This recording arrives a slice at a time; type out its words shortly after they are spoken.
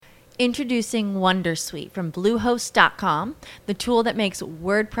Introducing Wondersuite from Bluehost.com, the tool that makes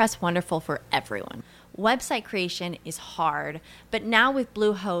WordPress wonderful for everyone. Website creation is hard, but now with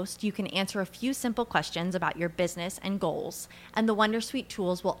Bluehost, you can answer a few simple questions about your business and goals, and the Wondersuite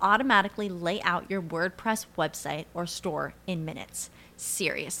tools will automatically lay out your WordPress website or store in minutes.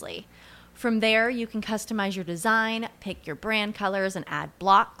 Seriously. From there, you can customize your design, pick your brand colors, and add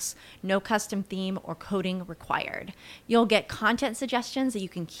blocks. No custom theme or coding required. You'll get content suggestions that you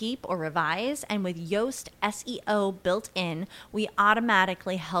can keep or revise, and with Yoast SEO built in, we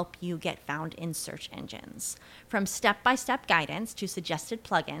automatically help you get found in search engines. From step-by-step guidance to suggested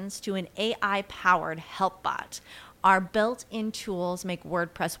plugins to an AI-powered help bot, our built-in tools make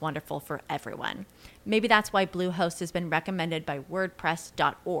WordPress wonderful for everyone. Maybe that's why Bluehost has been recommended by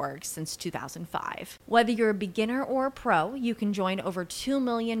WordPress.org since 2005. Whether you're a beginner or a pro, you can join over 2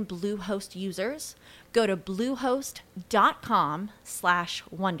 million Bluehost users. Go to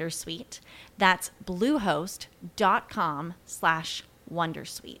bluehost.com/wondersuite. That's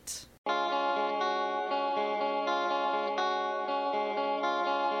bluehost.com/wondersuite.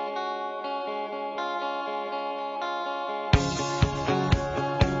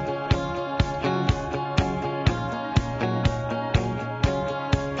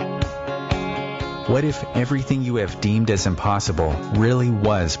 What if everything you have deemed as impossible really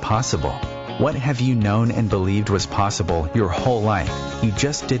was possible? What have you known and believed was possible your whole life? You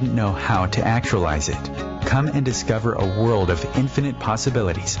just didn't know how to actualize it. Come and discover a world of infinite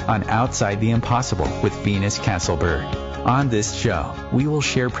possibilities on Outside the Impossible with Venus Kasselberg. On this show, we will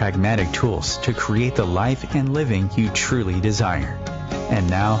share pragmatic tools to create the life and living you truly desire. And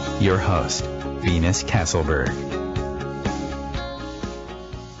now, your host, Venus Kasselberg.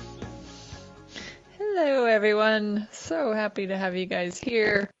 Everyone, so happy to have you guys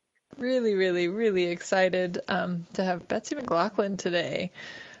here. Really excited to have Betsy McLaughlin today.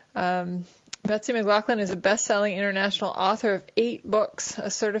 Betsy McLaughlin is a best-selling international author of 8 books, a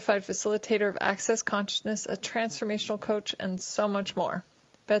certified facilitator of access consciousness, a transformational coach, and so much more.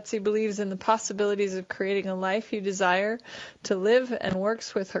 Betsy believes in the possibilities of creating a life you desire to live and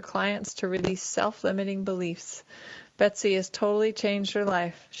works with her clients to release self-limiting beliefs. Betsy has totally changed her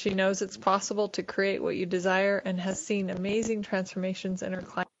life. She knows it's possible to create what you desire and has seen amazing transformations in her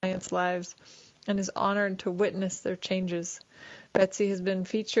clients' lives and is honored to witness their changes. Betsy has been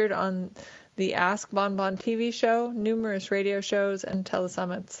featured on the Ask Bonbon TV show, numerous radio shows, and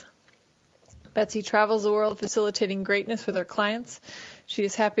telesummits. Betsy travels the world facilitating greatness with her clients. She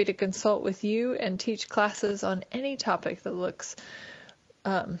is happy to consult with you and teach classes on any topic that looks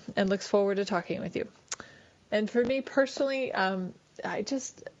forward to talking with you. And for me personally,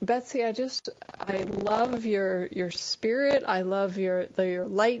 Betsy, I love your spirit. I love your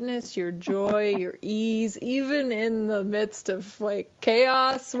lightness, your joy, your ease, even in the midst of like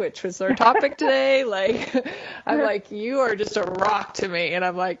chaos, which was our topic today. Like, I'm like, you are just a rock to me. And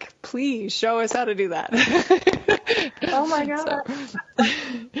I'm like, please show us how to do that. Oh my God.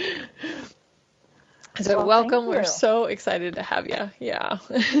 So well, welcome. We're so excited to have you. Yeah.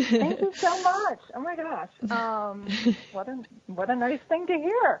 Thank you so much. Oh my gosh. What a nice thing to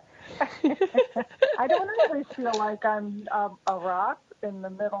hear. I don't always feel like I'm a rock in the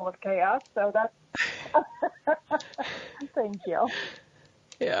middle of chaos. So that's thank you.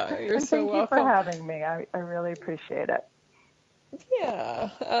 Yeah, you're and so welcome. Thank you for having me. I really appreciate it.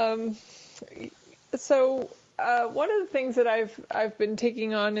 Yeah. One of the things that I've been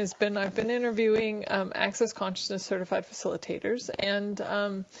taking on I've been interviewing Access Consciousness certified facilitators, and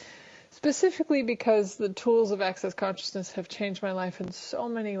specifically because the tools of Access Consciousness have changed my life in so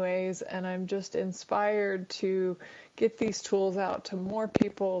many ways, and I'm just inspired to get these tools out to more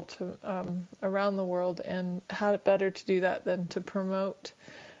people around the world. And how better to do that than to promote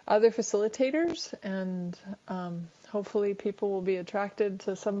other facilitators, and hopefully people will be attracted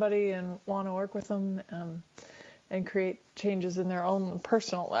to somebody and want to work with them and create changes in their own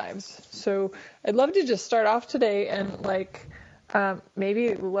personal lives. So I'd love to just start off today and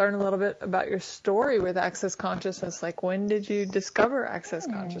maybe learn a little bit about your story with Access Consciousness. Like, when did you discover Access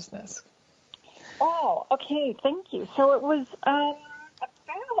Consciousness? Oh, okay. Thank you. So it was about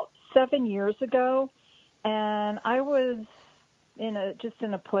 7 years ago, and I was in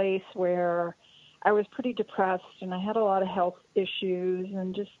a place where I was pretty depressed, and I had a lot of health issues,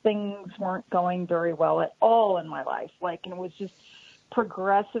 and just things weren't going very well at all in my life. And it was just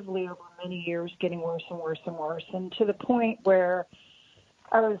progressively over many years getting worse and worse and worse, and to the point where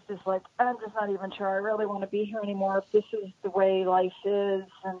I was just like, I'm just not even sure I really want to be here anymore if this is the way life is,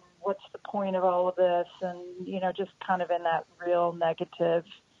 and what's the point of all of this, and, just kind of in that real negative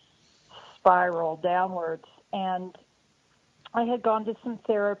spiral downwards. And I had gone to some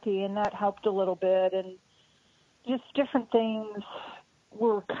therapy, and that helped a little bit, and just different things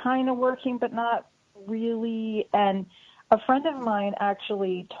were kind of working, but not really. And a friend of mine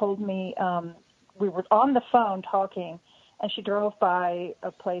actually told me, we were on the phone talking, and she drove by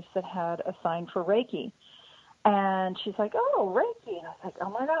a place that had a sign for Reiki. And she's like, oh, Reiki. And I was like, oh,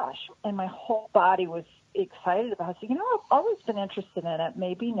 my gosh. And my whole body was excited about it. So, I've always been interested in it.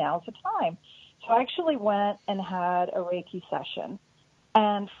 Maybe now's the time. So I actually went and had a Reiki session.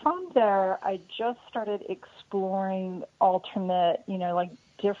 And from there, I just started exploring alternate, like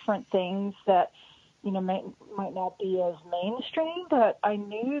different things that, might not be as mainstream, but I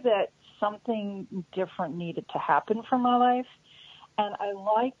knew that something different needed to happen for my life. And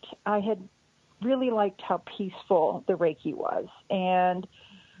I had really liked how peaceful the Reiki was. And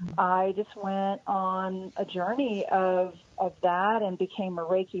I just went on a journey of that and became a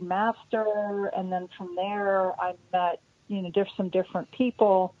Reiki master. And then from there, I met, some different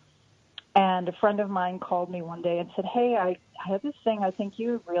people. And a friend of mine called me one day and said, hey, I have this thing I think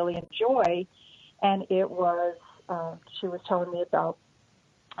you would really enjoy. And it was, she was telling me about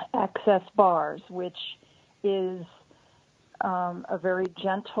Access Bars, which is a very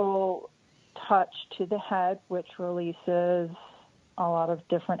gentle touch to the head, which releases a lot of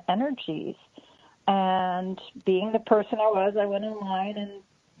different energies. And being the person I was, I went online and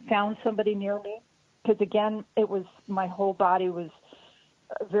found somebody near me, because again, my whole body was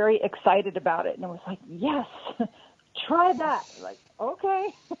very excited about it. And it was like, yes, try that. Like,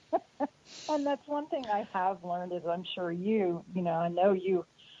 okay. And that's one thing I have learned, is I'm sure I know you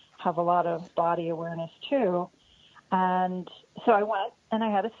have a lot of body awareness too. And so I went and I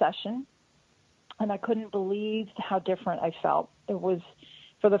had a session, and I couldn't believe how different I felt. It was,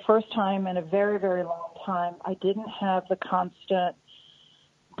 for the first time in a very, very long time, I didn't have the constant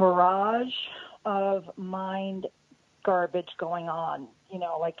barrage of mind garbage going on.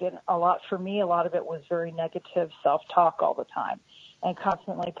 A lot of it was very negative self-talk all the time, and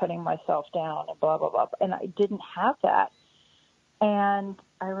constantly putting myself down and blah, blah, blah. And I didn't have that. And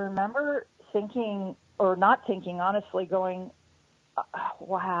I remember thinking, or not thinking, honestly, going,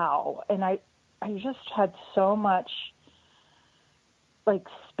 wow. And I just had so much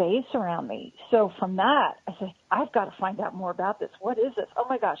space around me. So from that, I said, I've got to find out more about this. What is this? Oh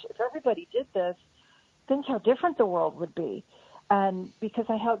my gosh, if everybody did this, think how different the world would be. And because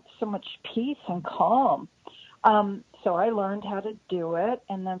I had so much peace and calm. So I learned how to do it.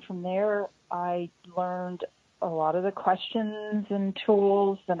 And then from there, I learned a lot of the questions and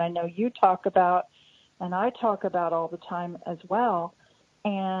tools that I know you talk about, and I talk about all the time as well.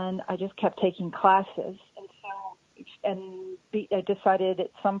 And I just kept taking classes. I decided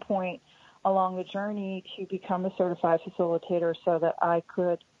at some point along the journey to become a certified facilitator, so that I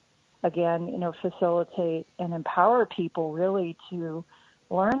could, again, facilitate and empower people really to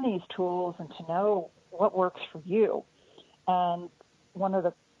learn these tools and to know what works for you. And one of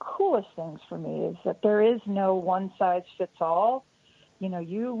the coolest things for me is that there is no one size fits all.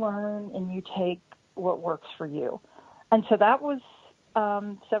 You learn and you take what works for you. And so that was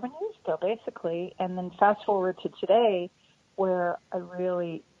 7 years ago, basically. And then fast forward to today, where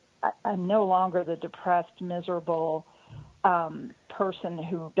I'm no longer the depressed, miserable person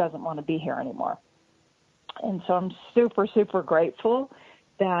who doesn't want to be here anymore. And so I'm super, super grateful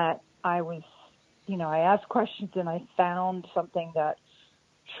that I was, I asked questions and I found something that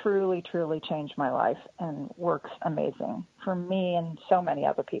truly, truly changed my life and works amazing for me and so many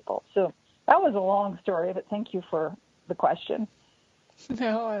other people. So that was a long story, but thank you for the question.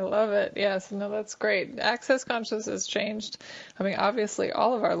 No, I love it. Yes, no, that's great. Access consciousness has changed. I mean, obviously,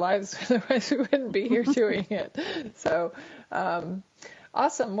 all of our lives, otherwise we wouldn't be here doing it. So,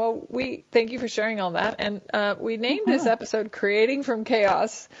 awesome. Well, we thank you for sharing all that. And we named this episode "Creating from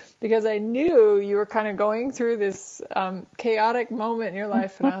Chaos" because I knew you were kind of going through this chaotic moment in your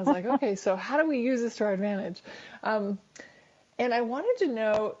life, and I was like, okay, so how do we use this to our advantage? And I wanted to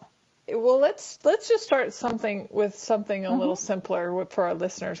know. Well, let's just start with something a little simpler for our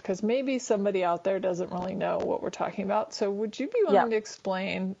listeners, because maybe somebody out there doesn't really know what we're talking about. So would you be willing to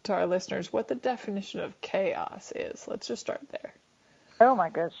explain to our listeners what the definition of chaos is? Let's just start there. Oh my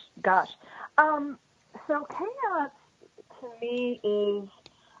gosh. So chaos to me is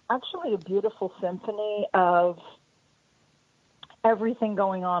actually a beautiful symphony of everything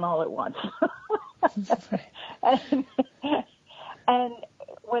going on all at once. and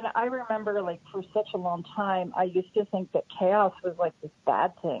when I remember, for such a long time, I used to think that chaos was this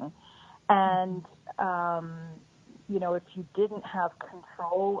bad thing. And, if you didn't have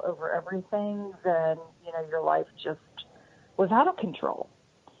control over everything, then, your life just was out of control.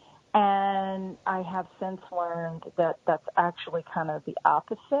 And I have since learned that that's actually kind of the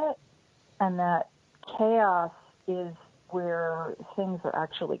opposite, and that chaos is where things are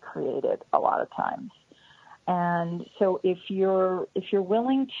actually created a lot of times. And so if you're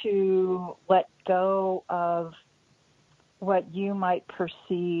willing to let go of what you might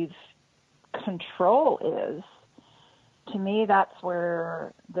perceive control is, to me, that's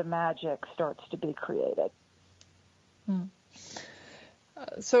where the magic starts to be created.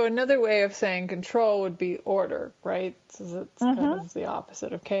 So another way of saying control would be order, right? So it's kind of the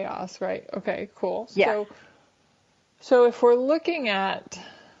opposite of chaos, right? Okay, cool. Yeah. So if we're looking at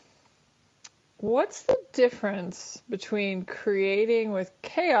what's the difference between creating with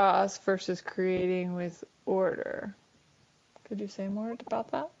chaos versus creating with order? Could you say more about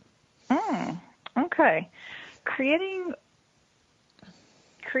that? Okay. Creating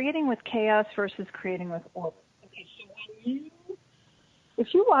with chaos versus creating with order. Okay, so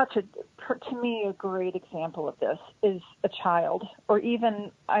if you watch to me, a great example of this is a child, or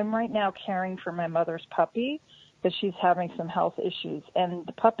even I'm right now caring for my mother's puppy because she's having some health issues, and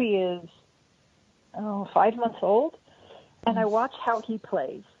the puppy is 5 months old, and I watch how he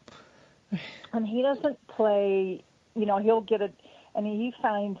plays, and he doesn't play. He'll get it, and he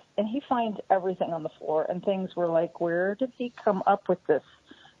finds everything on the floor, and things were like, where did he come up with this?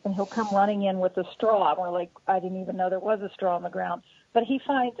 And he'll come running in with a straw. And we're like, I didn't even know there was a straw on the ground. But he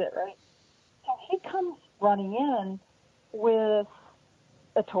finds it, right? So he comes running in with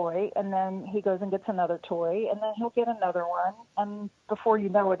a toy, and then he goes and gets another toy, and then he'll get another one. And before you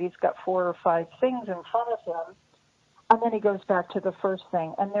know it, he's got 4 or 5 things in front of him. And then he goes back to the first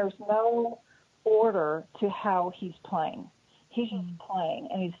thing. And there's no order to how he's playing. He's just playing,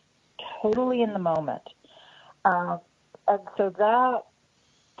 and he's totally in the moment. And so that,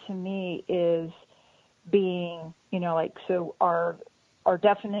 to me, is being, so our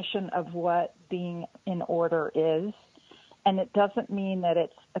definition of what being in order is. And it doesn't mean that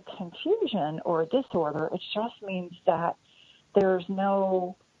it's a confusion or a disorder. It just means that there's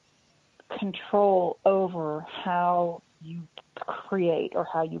no control over how you create or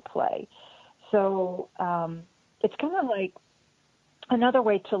how you play. So it's kind of like, another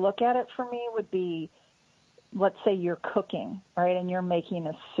way to look at it for me would be, let's say you're cooking, right, and you're making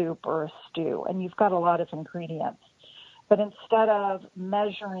a soup or a stew, and you've got a lot of ingredients. But instead of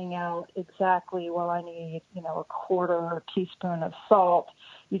measuring out exactly, I need, a quarter teaspoon of salt,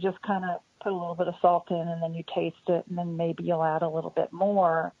 you just kind of put a little bit of salt in, and then you taste it, and then maybe you'll add a little bit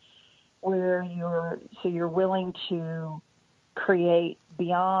more, where you're willing to create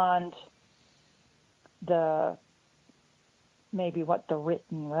beyond maybe what the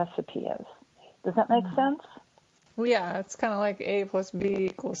written recipe is. Does that make sense? Well, yeah, it's kind of like A plus B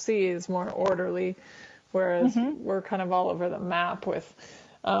equals C is more orderly, whereas we're kind of all over the map with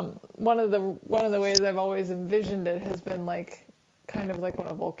one of the ways I've always envisioned it has been like kind of like when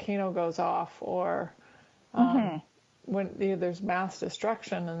a volcano goes off, or when there's mass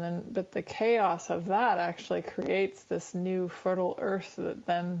destruction, but the chaos of that actually creates this new fertile earth that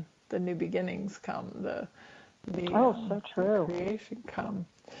then the new beginnings come, so true. Creation come.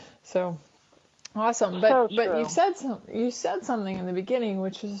 So awesome. But you said something in the beginning,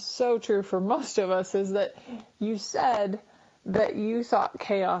 which is so true for most of us, is that you said that you thought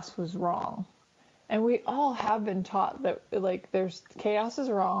chaos was wrong. And we all have been taught that, like, chaos is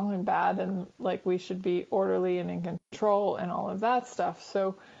wrong and bad, and like we should be orderly and in control and all of that stuff.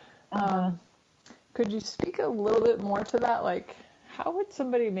 So could you speak a little bit more to that? Like, how would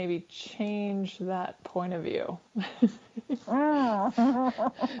somebody maybe change that point of view? Well,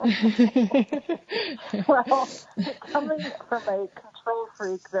 coming from a control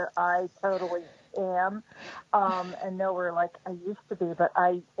freak that I totally am, and nowhere like I used to be, but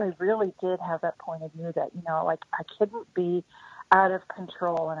I really did have that point of view that, like I couldn't be out of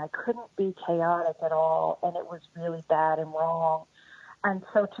control and I couldn't be chaotic at all, and it was really bad and wrong. And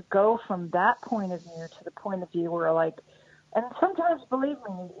so to go from that point of view to the point of view where, like, and sometimes, believe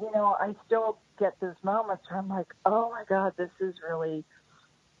me, I still get those moments where I'm like, oh my God, this is really,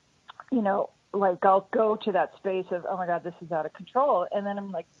 like I'll go to that space of, oh my God, this is out of control. And then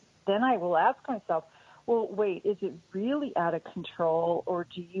I'm like, then I will ask myself, well, wait, is it really out of control, or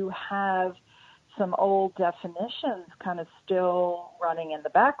do you have some old definitions kind of still running in the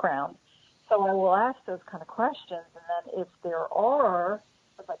background? So I will ask those kind of questions. And then if there are,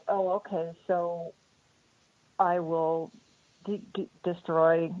 it's like, oh, okay, so I will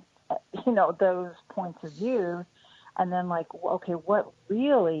destroy, those points of view, and then like, okay, what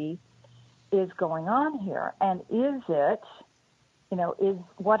really is going on here? And is it,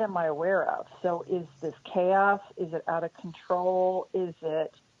 what am I aware of? So is this chaos? Is it out of control? Is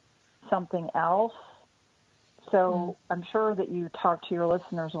it something else. So I'm sure that you talk to your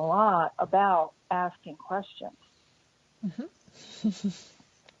listeners a lot about asking questions.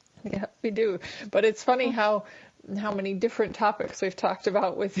 Yeah, we do. But it's funny how many different topics we've talked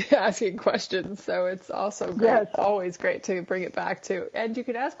about with asking questions. So it's also great. Yes. It's always great to bring it back to. And you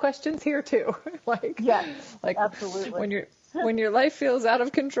can ask questions here too. Yes, like absolutely. when your life feels out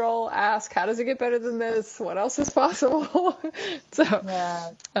of control, ask, how does it get better than this? What else is possible? So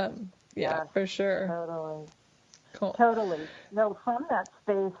Yes, for sure. Totally. Cool. Totally. No, from that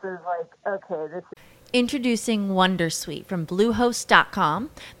space is like, okay, this is Introducing Wondersuite from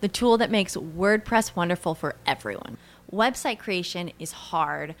Bluehost.com, the tool that makes WordPress wonderful for everyone. Website creation is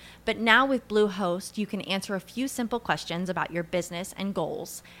hard, but now with Bluehost, you can answer a few simple questions about your business and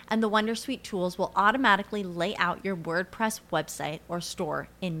goals, and the Wondersuite tools will automatically lay out your WordPress website or store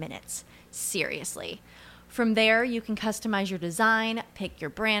in minutes. Seriously. From there, you can customize your design, pick your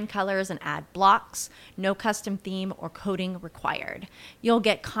brand colors, and add blocks. No custom theme or coding required. You'll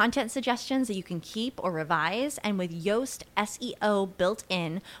get content suggestions that you can keep or revise, and with Yoast SEO built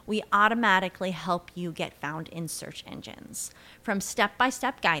in, we automatically help you get found in search engines. From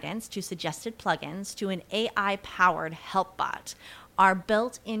step-by-step guidance to suggested plugins to an AI-powered help bot, our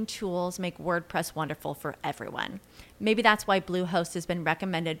built-in tools make WordPress wonderful for everyone. Maybe that's why Bluehost has been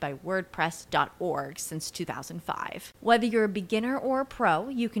recommended by WordPress.org since 2005. Whether you're a beginner or a pro,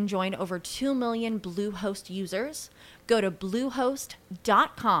 you can join over 2 million Bluehost users. Go to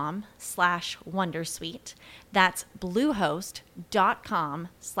bluehost.com/wondersuite. That's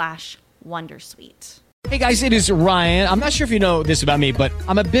bluehost.com/wondersuite. Hey guys, it is Ryan. I'm not sure if you know this about me, but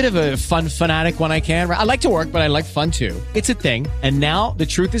I'm a bit of a fun fanatic when I can. I like to work, but I like fun too. It's a thing. And now the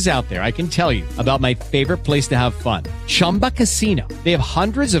truth is out there. I can tell you about my favorite place to have fun. Chumba Casino. They have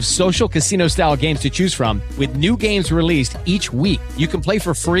hundreds of social casino style games to choose from with new games released each week. You can play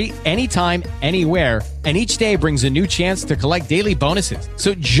for free anytime, anywhere. And each day brings a new chance to collect daily bonuses.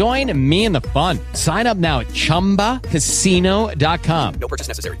 So join me in the fun. Sign up now at ChumbaCasino.com. No purchase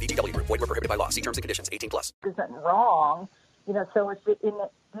necessary. VGW Group. Void where prohibited by law. See terms and conditions. 18+. isn't wrong, so if this is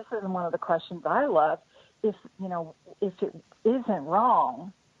one of the questions I love. If it isn't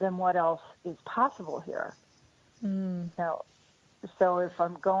wrong, then what else is possible here? So if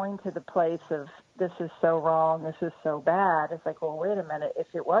I'm going to the place of this is so wrong, this is so bad, it's like, well, wait a minute.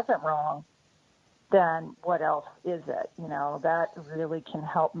 If it wasn't wrong, then what else is it? That really can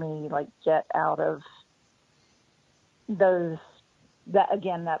help me get out of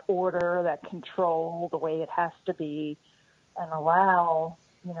that order, that control, the way it has to be, and allow,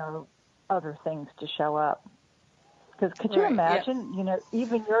 other things to show up. Because could you imagine,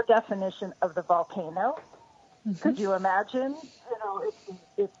 even your definition of the volcano, could you imagine,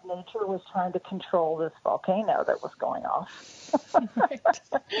 if nature was trying to control this volcano that was going off?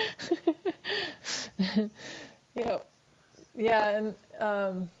 Yeah,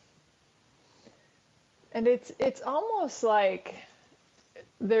 and it's almost like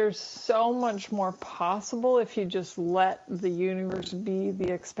there's so much more possible if you just let the universe be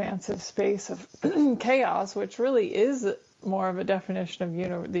the expansive space of chaos, which really is more of a definition of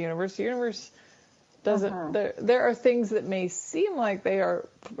the universe. The universe doesn't. There are things that may seem like they are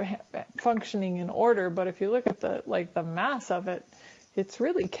functioning in order, but if you look at the mass of it, it's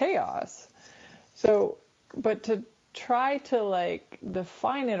really chaos. So, but to try to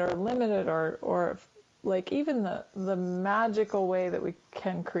define it or limit it or even the magical way that we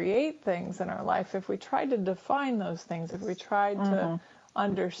can create things in our life, if we tried to define those things, if we tried to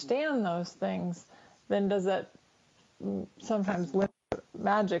understand those things, then does that sometimes limit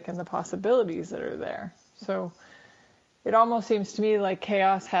magic and the possibilities that are there? So it almost seems to me like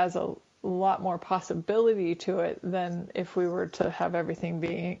chaos has a lot more possibility to it than if we were to have everything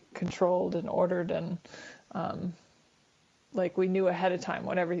being controlled and ordered and we knew ahead of time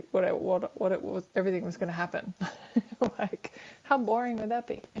what everything was going to happen. How boring would that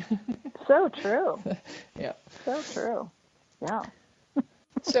be? So true. Yeah. So true. Yeah.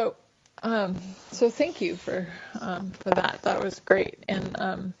 So thank you for that. That was great.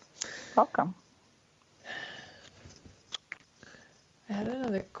 And welcome. I had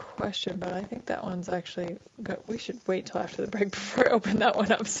another question, but I think that one's actually good. We should wait till after the break before I open that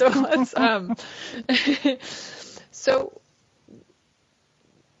one up. So let's so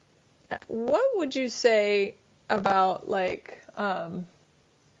what would you say about what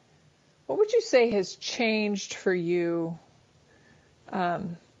would you say has changed for you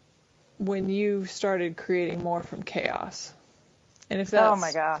when you started creating more from chaos? And if that's oh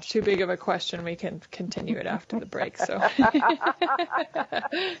my gosh. too big of a question, we can continue it after the break. So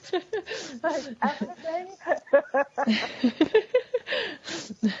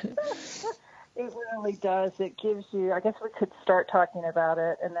It really does. It gives you, I guess we could start talking about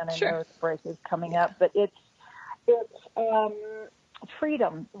it, and then I Sure. know the break is coming up, but it's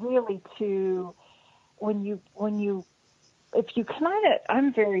freedom, really, to if you kind of,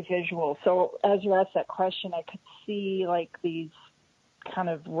 I'm very visual, so as you asked that question, I could see like these kind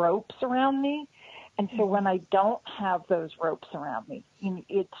of ropes around me. And so when I don't have those ropes around me,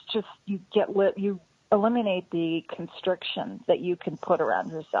 it's just, you eliminate the constriction that you can put around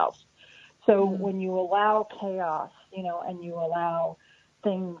yourself. So when you allow chaos, and you allow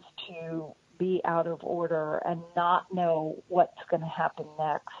things to be out of order and not know what's going to happen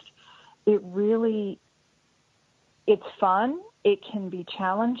next, it's fun. It can be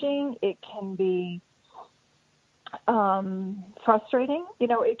challenging. It can be frustrating.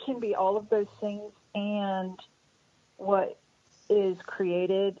 It can be all of those things. And what is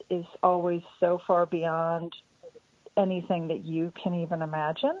created is always so far beyond anything that you can even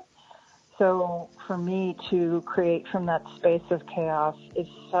imagine. So for me to create from that space of chaos is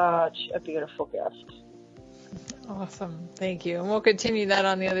such a beautiful gift. Awesome. Thank you. And we'll continue that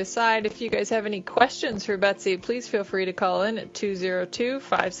on the other side. If you guys have any questions for Betsy, please feel free to call in at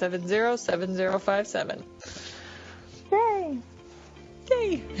 202-570-7057. Yay!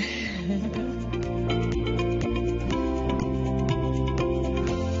 Yay!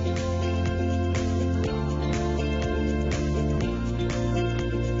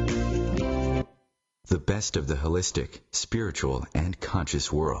 The best of the holistic, spiritual, and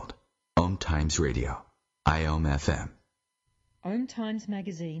conscious world. Om Times Radio. IOM FM. Om Times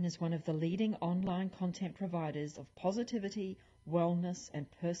Magazine is one of the leading online content providers of positivity, wellness, and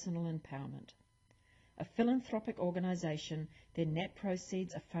personal empowerment. A philanthropic organization, their net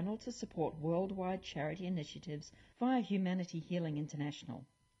proceeds are funneled to support worldwide charity initiatives via Humanity Healing International.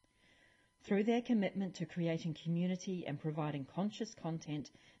 Through their commitment to creating community and providing conscious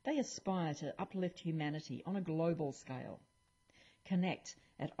content, they aspire to uplift humanity on a global scale. Connect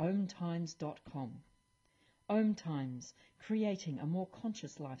at omtimes.com. Om Times, creating a more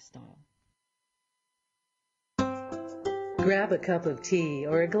conscious lifestyle. Grab a cup of tea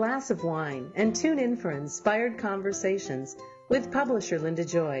or a glass of wine and tune in for Inspired Conversations with publisher Linda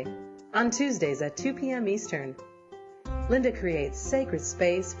Joy on Tuesdays at 2 p.m. Eastern. Linda creates sacred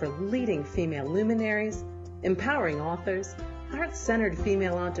space for leading female luminaries, empowering authors, heart-centered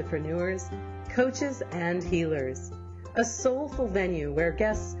female entrepreneurs, coaches, and healers. A soulful venue where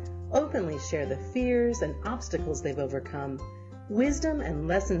guests openly share the fears and obstacles they've overcome, wisdom and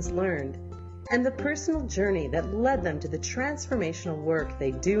lessons learned, and the personal journey that led them to the transformational work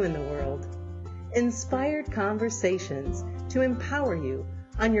they do in the world. Inspired Conversations to empower you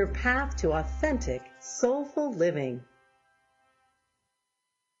on your path to authentic, soulful living.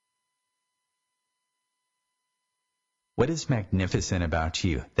 What is magnificent about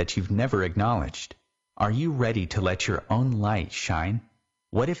you that you've never acknowledged? Are you ready to let your own light shine?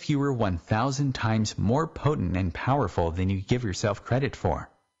 What if you were 1,000 times more potent and powerful than you give yourself credit for?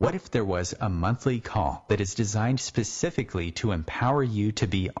 What if there was a monthly call that is designed specifically to empower you to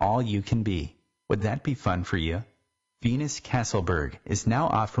be all you can be? Would that be fun for you? Venus Castleberg is now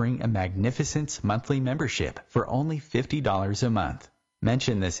offering a Magnificence monthly membership for only $50 a month.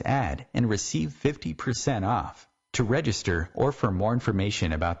 Mention this ad and receive 50% off. To register or for more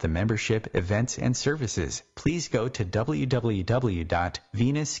information about the membership, events, and services, please go to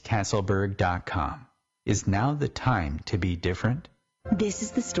www.venuscastleberg.com. Is now the time to be different? This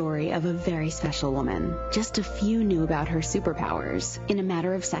is the story of a very special woman. Just a few knew about her superpowers. In a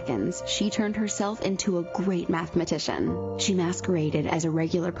matter of seconds, she turned herself into a great mathematician. She masqueraded as a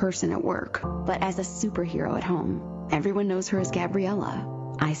regular person at work, but as a superhero at home. Everyone knows her as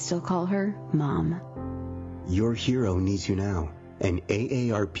Gabriella. I still call her Mom. Your hero needs you now, and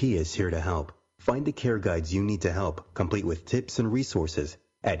AARP is here to help. Find the care guides you need to help, complete with tips and resources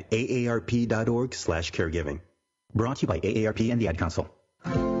at aarp.org/caregiving. Brought to you by AARP and the Ad Council.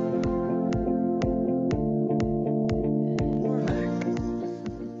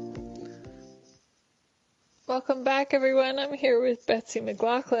 Welcome back, everyone. I'm here with Betsy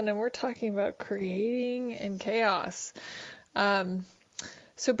McLaughlin, and we're talking about creating in chaos.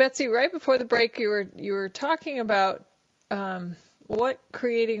 So Betsy, right before the break, you were talking about what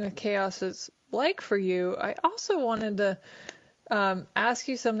creating with chaos is like for you. I also wanted to ask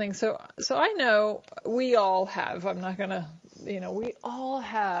you something. So I know we all have. I'm not gonna, we all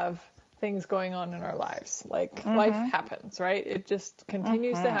have things going on in our lives. Like life happens, right? It just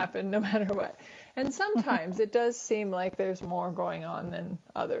continues to happen no matter what. And sometimes it does seem like there's more going on than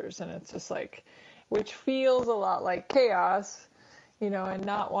others, and it's just like, which feels a lot like chaos. And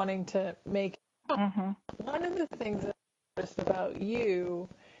not wanting to make. One of the things that noticed about you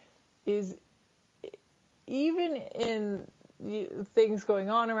is even in things going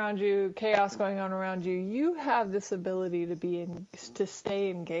on around you, chaos going on around you, you have this ability to stay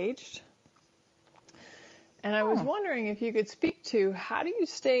engaged. And I was wondering if you could speak to, how do you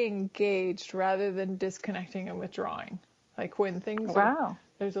stay engaged rather than disconnecting and withdrawing? Like when things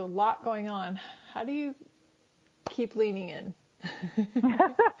there's a lot going on, how do you keep leaning in?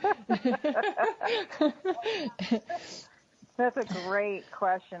 That's a great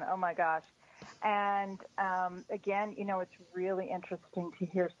question. Oh my gosh. And again, it's really interesting to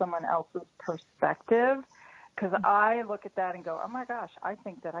hear someone else's perspective, because I look at that and go, oh my gosh, I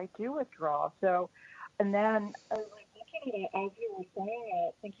think that I do withdraw. So, and then I was like looking at it as you were saying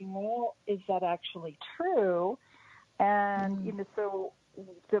it, thinking, well, is that actually true? And, so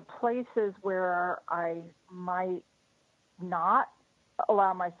the places where I might not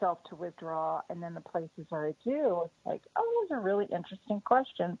allow myself to withdraw, and then the places where I do, it's like, oh, those are really interesting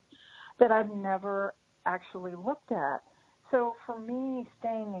questions that I've never actually looked at. So for me,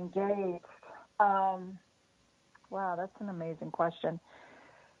 staying engaged, wow, that's an amazing question.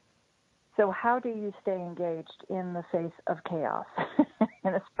 So how do you stay engaged in the face of chaos?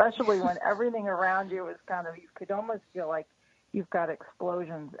 And especially when everything around you is you could almost feel like you've got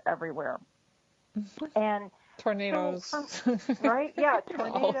explosions everywhere. And tornadoes. So, right? Yeah,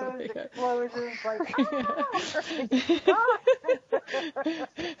 tornadoes, explosions, like,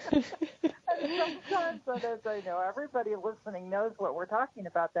 And sometimes, I know everybody listening knows what we're talking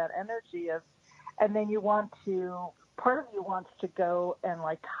about, that energy of, and then part of you wants to go and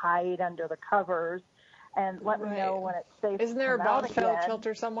like hide under the covers and let me know when it's safe. Isn't there a bomb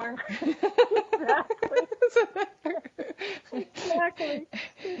shelter somewhere? Exactly.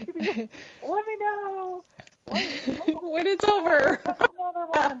 Let me know. When it's over. Another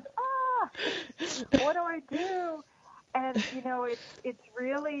one. What do I do? And, it's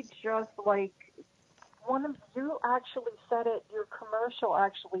really just like you actually said it, your commercial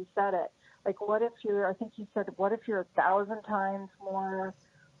actually said it. Like, what if I think you said, what if you're 1,000 times more,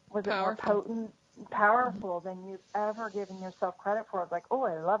 more potent, powerful than you've ever given yourself credit for? It's like, oh,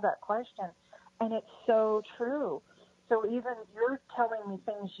 I love that question. And it's so true. So even you're telling me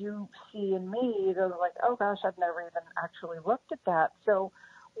things you see in me, they're like, oh gosh, I've never even actually looked at that. So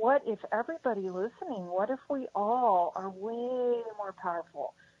what if everybody listening, what if we all are way more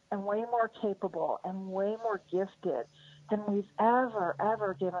powerful and way more capable and way more gifted than we've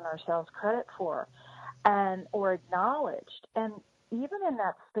ever given ourselves credit for or acknowledged? And even in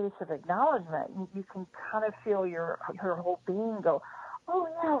that space of acknowledgement, you can kind of feel your whole being go, oh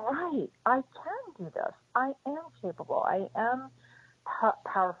yeah, right, I can do this. I am capable. I am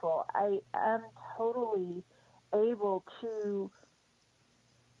powerful. I am totally able to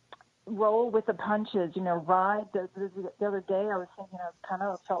roll with the punches, ride. The other day I was thinking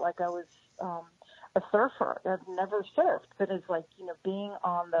I felt like I was a surfer. I've never surfed, but it's like, being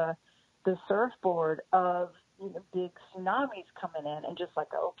on the surfboard of big tsunamis coming in and just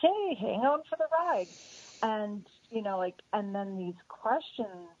like, okay, hang on for the ride. And, and then these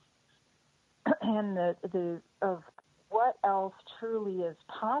questions and of what else truly is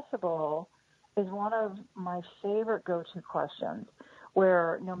possible is one of my favorite go-to questions,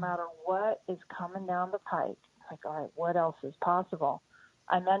 where no matter what is coming down the pike, it's like, all right, what else is possible?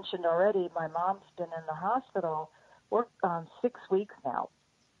 I mentioned already, my mom's been in the hospital. We're 6 weeks now.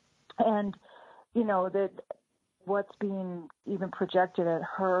 And, that what's being even projected at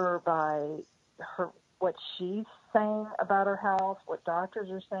her by her, what she's saying about her health, what doctors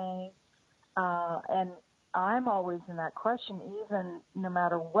are saying. And I'm always in that question, even no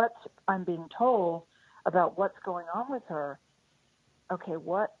matter what I'm being told about what's going on with her. Okay,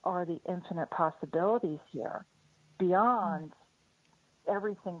 what are the infinite possibilities here beyond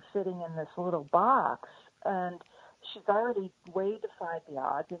everything fitting in this little box? And she's already way defied the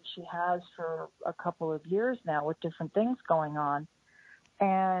odds, and she has for a couple of years now with different things going on.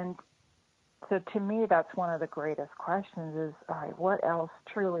 And so to me, that's one of the greatest questions is, all right, what else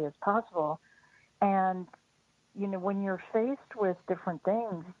truly is possible? And, when you're faced with different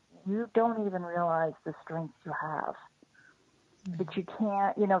things, you don't even realize the strength you have. But you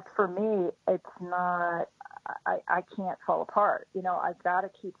can't, for me, it's not, I can't fall apart. I've got to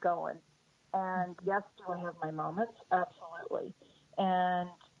keep going. And yes, do I have my moments? Absolutely. And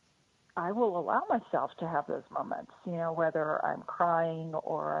I will allow myself to have those moments, whether I'm crying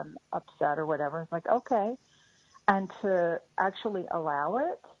or I'm upset or whatever. It's like, okay. And to actually allow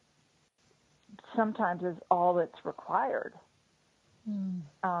it sometimes is all that's required.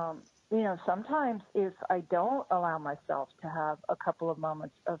 Sometimes if I don't allow myself to have a couple of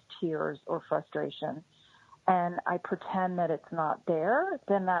moments of tears or frustration, and I pretend that it's not there,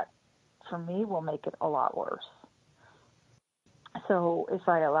 then that, for me, will make it a lot worse. So if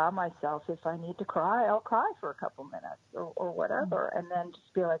I allow myself, if I need to cry, I'll cry for a couple minutes or whatever, and then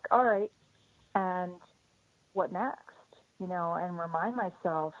just be like, all right, and what next? And remind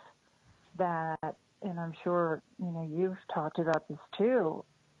myself that, and I'm sure, you've talked about this too,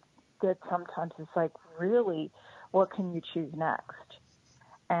 that sometimes it's like, really, what can you choose next?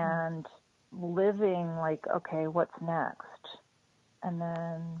 And living like, okay, what's next? And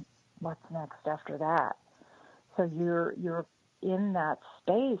then what's next after that? So you're in that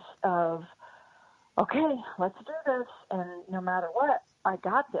space of, okay, let's do this. And no matter what, I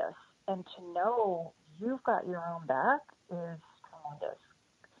got this. And to know you've got your own back is tremendous.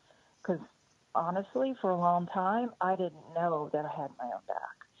 Because honestly, for a long time, I didn't know that I had my own back.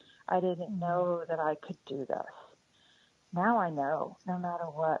 I didn't know that I could do this. Now I know, no matter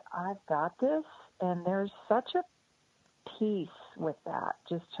what, I've got this. And there's such a peace with that,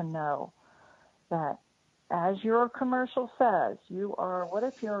 just to know that, as your commercial says, you are, what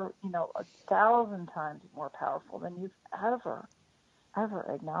if you're, 1,000 times more powerful than you've ever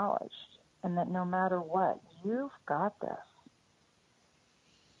acknowledged, and that no matter what, you've got this.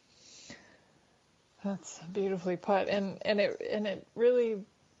 That's beautifully put, and it really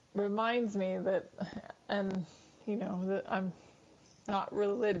reminds me that, and that I'm not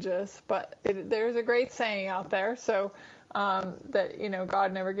religious, but there's a great saying out there, so that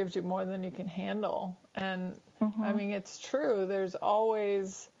God never gives you more than you can handle, and I mean, it's true.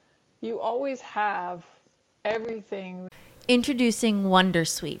 You always have everything. Introducing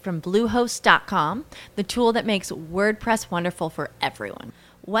Wondersuite from Bluehost.com, the tool that makes WordPress wonderful for everyone.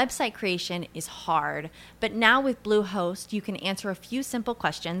 Website creation is hard, but now with Bluehost, you can answer a few simple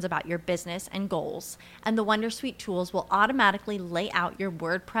questions about your business and goals, and the Wondersuite tools will automatically lay out your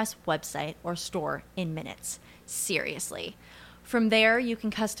WordPress website or store in minutes. Seriously. From there, you can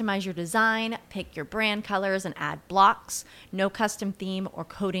customize your design, pick your brand colors, and add blocks. No custom theme or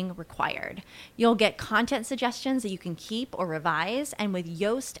coding required. You'll get content suggestions that you can keep or revise, and with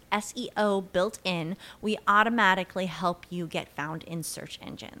Yoast SEO built in, we automatically help you get found in search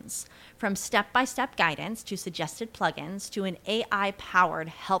engines. From step-by-step guidance to suggested plugins to an AI-powered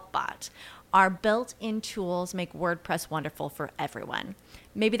help bot, our built-in tools make WordPress wonderful for everyone.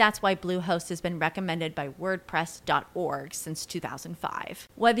 Maybe that's why Bluehost has been recommended by WordPress.org since 2005.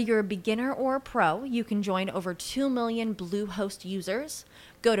 Whether you're a beginner or a pro, you can join over 2 million Bluehost users.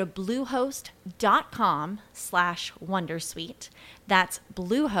 Go to bluehost.com/wondersuite. That's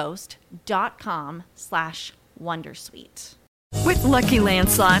bluehost.com/wondersuite. With Lucky Land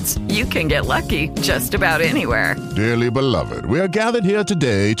Slots, you can get lucky just about anywhere. Dearly beloved, we are gathered here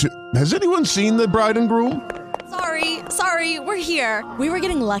today to... Has anyone seen the bride and groom? Sorry, we're here. We were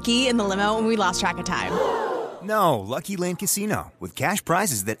getting lucky in the limo and we lost track of time. No, Lucky Land Casino, with cash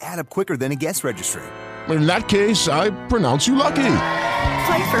prizes that add up quicker than a guest registry. In that case, I pronounce you lucky.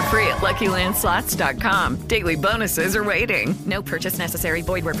 Play for free at LuckyLandSlots.com. Daily bonuses are waiting. No purchase necessary.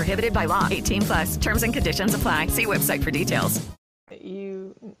 Void where prohibited by law. 18+. Terms and conditions apply. See website for details.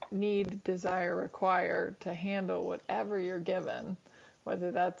 You need, desire, require to handle whatever you're given,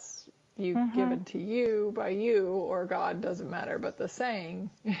 whether that's given to you by you or God, doesn't matter. But the saying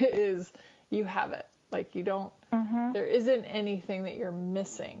is, you have it. Like, you don't. There isn't anything that you're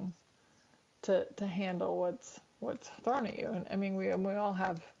missing to handle what's thrown at you. And I mean, we all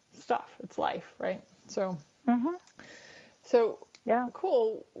have stuff. It's life, right? So, yeah,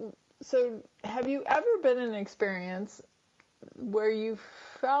 cool. So, have you ever been in an experience where you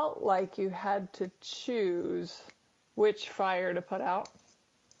felt like you had to choose which fire to put out?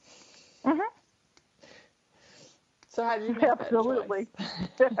 So, how did you make Absolutely.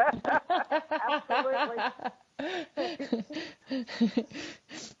 Absolutely.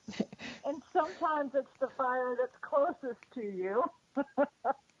 And sometimes it's the fire that's closest to you.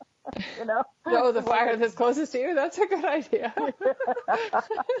 Oh, the fire that's closest to you? That's a good idea.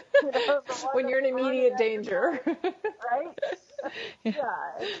 When you're in immediate danger. Right?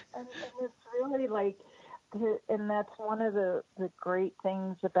 Yeah. And it's really like, and that's one of the great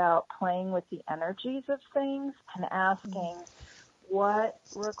things about playing with the energies of things and asking, what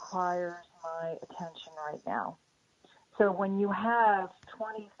requires my attention right now? So when you have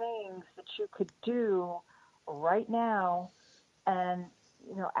 20 things that you could do right now, and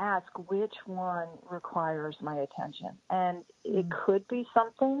ask which one requires my attention, and it could be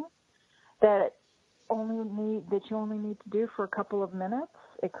something that you only need to do for a couple of minutes.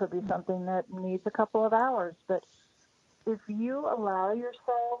 It could be something that needs a couple of hours. But if you allow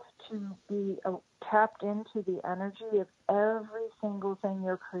yourself to be tapped into the energy of every single thing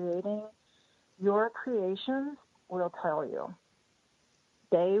you're creating, your creations will tell you.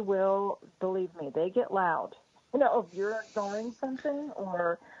 They will, believe me, they get loud. If you're ignoring something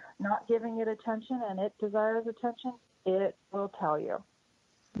or not giving it attention and it desires attention, it will tell you.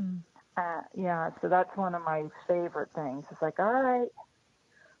 So that's one of my favorite things. It's like, all right,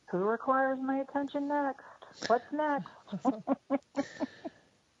 who requires my attention next? What's next?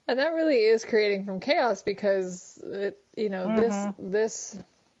 And that really is creating from chaos, because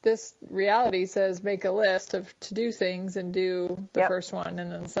this reality says make a list of to-do things and do the first one,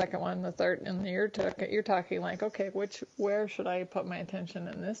 and then the second one, the third, and you're talking like, okay, where should I put my attention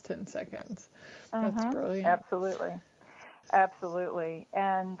in this 10 seconds? That's brilliant. Absolutely.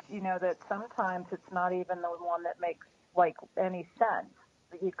 And that sometimes it's not even the one that makes like any sense.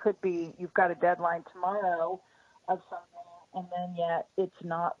 It could be you've got a deadline tomorrow of something, and then yet it's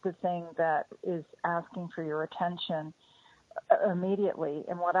not the thing that is asking for your attention immediately.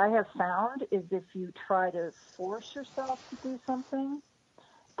 And what I have found is if you try to force yourself to do something,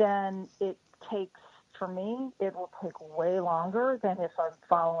 then it takes, for me, it will take way longer than if I'm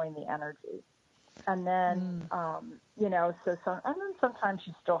following the energy. And then, and then sometimes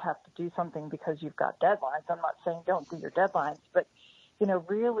you still have to do something because you've got deadlines. I'm not saying don't do your deadlines, but,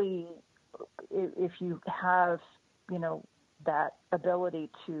 really, if you have, that ability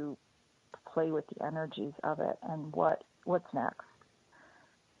to play with the energies of it and what's next.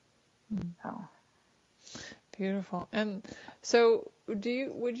 So. Beautiful. And so would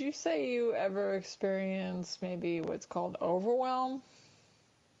you say you ever experience maybe what's called overwhelm?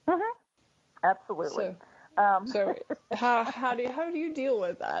 Mm-hmm. Absolutely. So how do you deal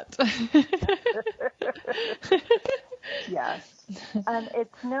with that? Yes. And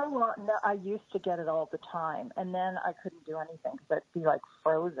it's no, I used to get it all the time, and then I couldn't do anything because I'd be like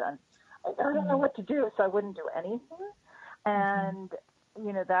frozen. I don't know what to do, so I wouldn't do anything. And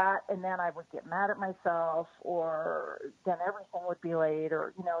that, and then I would get mad at myself, or then everything would be late,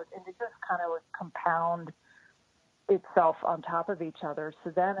 or and it just kind of would compound itself on top of each other. So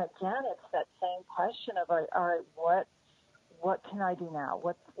then again, it's that same question of, all right, what can I do now?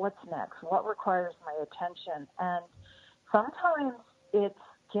 What's next? What requires my attention? And sometimes it's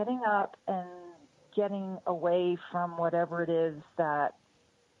getting up and getting away from whatever it is that,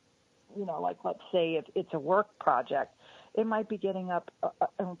 like let's say if it's a work project, it might be getting up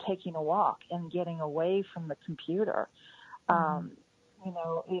and taking a walk and getting away from the computer.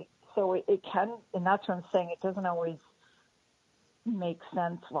 So it can, and that's what I'm saying, it doesn't always make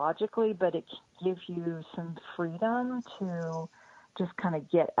sense logically, but it can give you some freedom to just kind of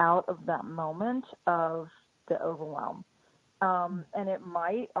get out of that moment of the overwhelm. And it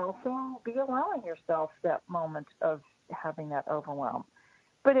might also be allowing yourself that moment of having that overwhelm.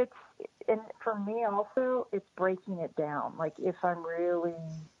 But and for me also, it's breaking it down. Like if I'm really,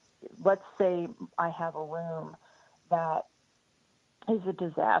 let's say I have a room that is a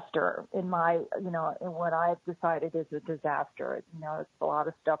disaster in my, in what I've decided is a disaster. It's a lot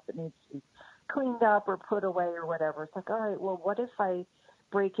of stuff that needs to be cleaned up or put away or whatever. It's like, all right, well, what if I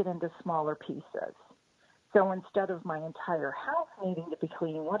break it into smaller pieces? So instead of my entire house needing to be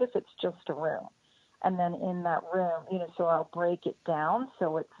clean, what if it's just a room? And then in that room, so I'll break it down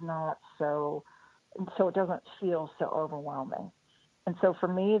so it's not so it doesn't feel so overwhelming. And so for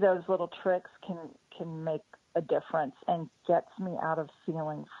me, those little tricks can make a difference and gets me out of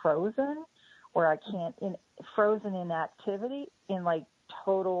feeling frozen, where I can't, frozen in activity, in like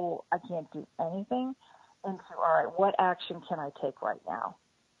total, I can't do anything, into, all right, what action can I take right now?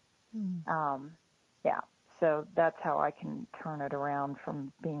 So that's how I can turn it around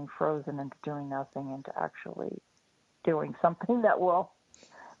from being frozen into doing nothing into actually doing something that will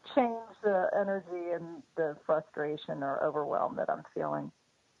change the energy and the frustration or overwhelm that I'm feeling.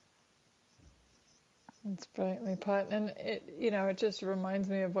 It's brilliantly put. And it, it just reminds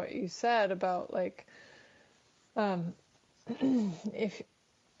me of what you said about like, if,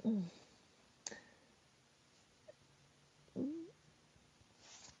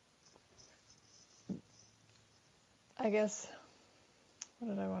 I guess, what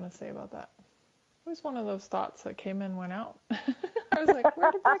did I want to say about that? It was one of those thoughts that came in, went out. I was like,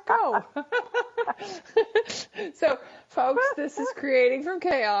 where did that go? So, folks, this is creating from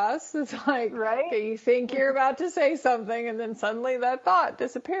chaos. It's like, okay, you think you're about to say something, and then suddenly that thought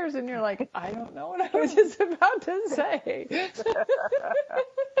disappears, and you're like, I don't know what I was just about to say.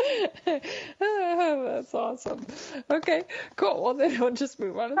 That's awesome. Okay, cool. Well, then we'll just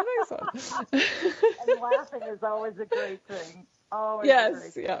move on to the next one. And laughing is always a great thing. Always yes, a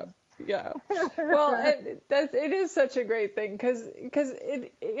great thing. Yeah. Well, it is such a great thing because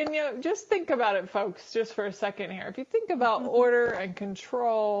just think about it, folks, just for a second here. If you think about order and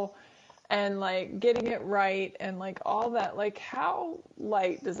control and like getting it right and like all that. Like, how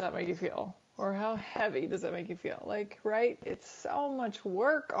light does that make you feel? Or how heavy does that make you feel? Like, right? It's so much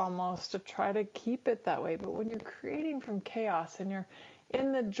work almost to try to keep it that way. But when you're creating from chaos and you're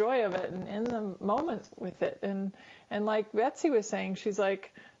in the joy of it and in the moment with it, and like Betsy was saying, she's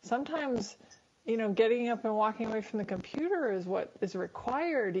like, sometimes, you know, getting up and walking away from the computer is what is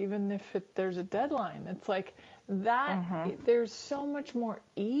required, even if there's a deadline. It's like that, there's so much more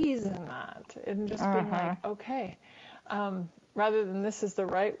ease in that, and just being like, okay, rather than this is the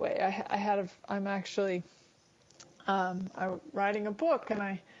right way. I'm actually I'm writing a book, and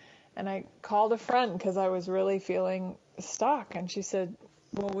I called a friend because I was really feeling stuck, and she said,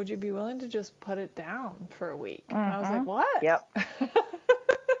 well, would you be willing to just put it down for a week? And I was like, what? Yep.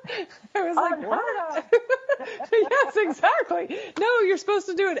 I was like, what? Yes, exactly. No, you're supposed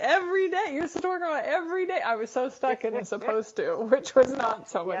to do it every day. You're supposed to work on it every day. I was so stuck in supposed to, which was not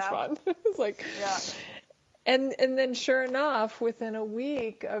so much fun. It was like, and then sure enough, within a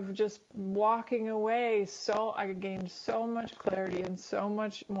week of just walking away, I gained so much clarity and so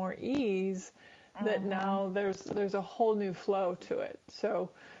much more ease that now there's a whole new flow to it. So,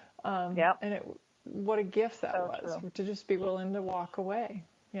 and what a gift that was, to just be willing to walk away.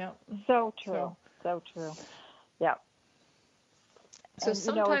 Yeah. So true. So true. Yeah. So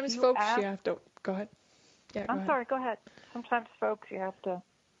sometimes, folks, you have to go ahead. Yeah. I'm sorry. Go ahead. Sometimes, folks, you have to.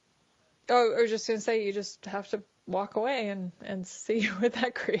 Oh, I was just going to say, you just have to walk away and see what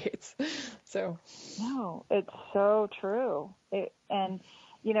that creates. So. No, it's so true. And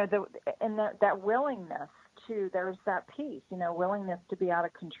you know, that willingness to, there's that piece, you know, willingness to be out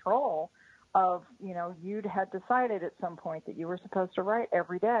of control of, you know, you had decided at some point that you were supposed to write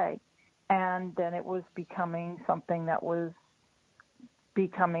every day, and then it was becoming something that was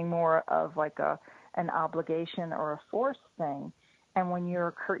becoming more of like an obligation or a forced thing. And when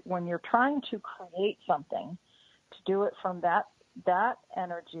you're trying to create something, to do it from that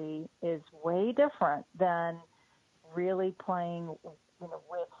energy is way different than really playing, you know,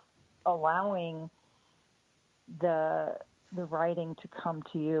 with allowing the writing to come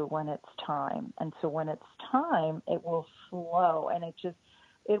to you when it's time. And so when it's time, it will flow, and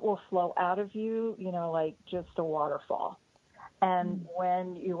it will flow out of you, you know, like just a waterfall. And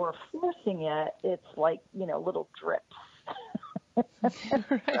when you are forcing it, it's like, you know, little drips.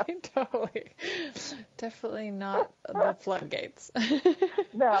 Right, totally. Definitely not the floodgates.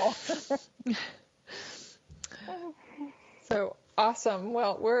 No. So awesome.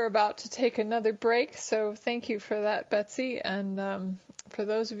 Well, we're about to take another break, so thank you for that, Betsy. And for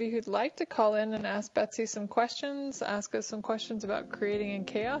those of you who'd like to call in and ask Betsy some questions, ask us some questions about creating in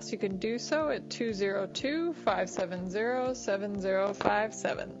chaos, you can do so at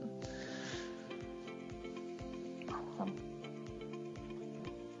 202-570-7057.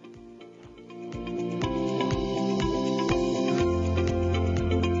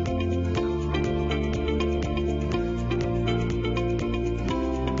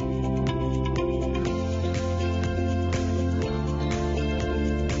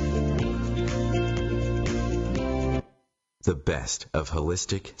 The best of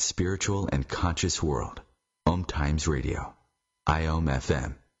holistic, spiritual, and conscious world. Om Times Radio. IOM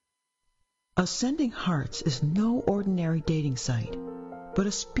FM. Ascending Hearts is no ordinary dating site, but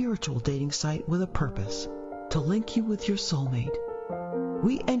a spiritual dating site with a purpose, to link you with your soulmate.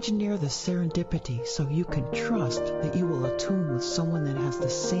 We engineer the serendipity so you can trust that you will attune with someone that has the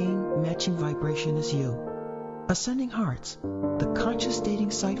same matching vibration as you. Ascending Hearts, the conscious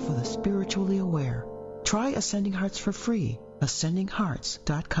dating site for the spiritually aware. Try Ascending Hearts for free.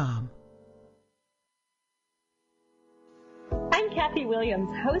 AscendingHearts.com. I'm Kathy Williams,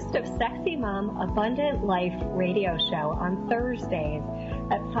 host of Sexy Mom Abundant Life radio show on Thursdays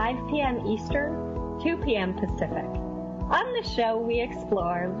at 5 p.m. Eastern, 2 p.m. Pacific. On the show, we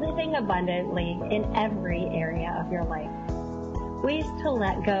explore living abundantly in every area of your life. Ways to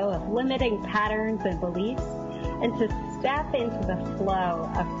let go of limiting patterns and beliefs, and to step into the flow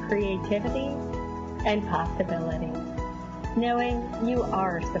of creativity and possibility, knowing you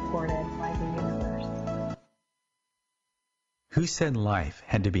are supported by the universe. Who said life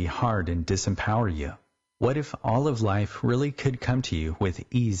had to be hard and disempower you? What if all of life really could come to you with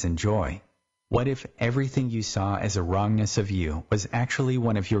ease and joy? What if everything you saw as a wrongness of you was actually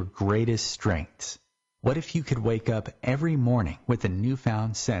one of your greatest strengths? What if you could wake up every morning with a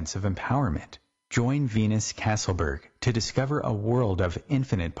newfound sense of empowerment? Join Venus Castleberg to discover a world of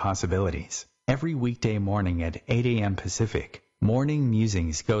infinite possibilities. Every weekday morning at 8 a.m. Pacific, Morning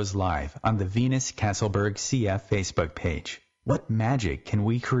Musings goes live on the Venus Castleberg CF Facebook page. What magic can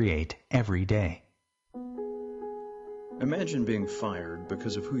we create every day? Imagine being fired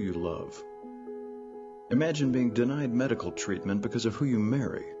because of who you love. Imagine being denied medical treatment because of who you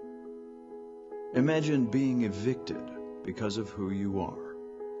marry. Imagine being evicted because of who you are.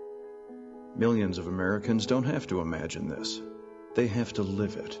 Millions of Americans don't have to imagine this. They have to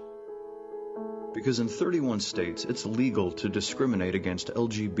live it. Because in 31 states, it's legal to discriminate against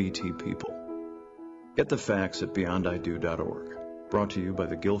LGBT people. Get the facts at beyondido.org. Brought to you by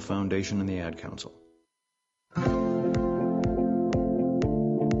the Gill Foundation and the Ad Council.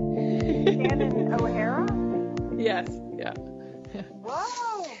 Shannon O'Hara? Yes, yeah.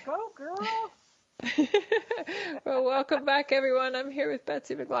 Whoa, go girl! Well, welcome back, everyone. I'm here with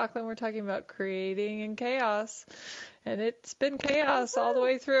Betsy McLaughlin. We're talking about creating in chaos, and it's been chaos all the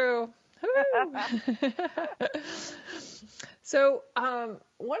way through. So,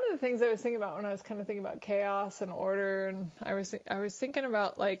 one of the things I was thinking about when I was kind of thinking about chaos and order, and I was thinking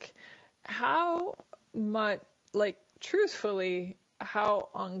about like how much, like truthfully, how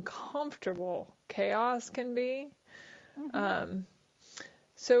uncomfortable chaos can be. Mm-hmm.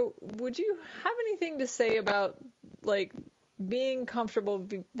 So would you have anything to say about like being comfortable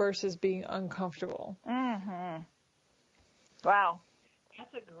versus being uncomfortable? Mm-hmm. Wow.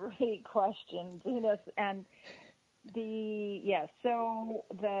 That's a great question, Venus. And so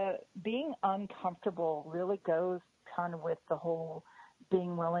the being uncomfortable really goes kind of with the whole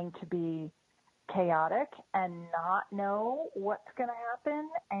being willing to be chaotic and not know what's going to happen,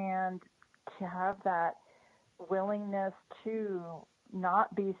 and to have that willingness to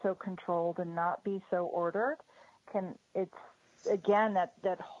not be so controlled and not be so ordered. It's again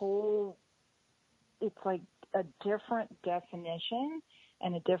that whole, it's like a different definition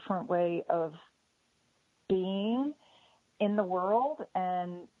and a different way of being in the world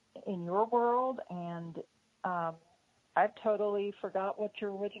and in your world. And I've totally forgot what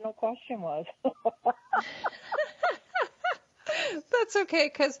your original question was. That's okay,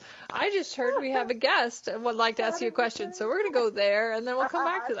 because I just heard we have a guest and would like to ask you a question. So we're going to go there, and then we'll come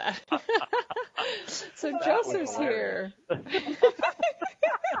back to that. So Joseph's here.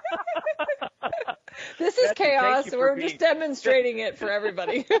 This is chaos. We're just demonstrating it for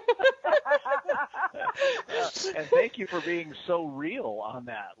everybody. And thank you for being so real on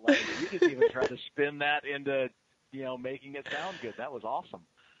that. Like, you didn't even try to spin that into, making it sound good. That was awesome.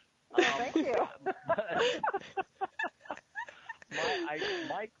 Thank you.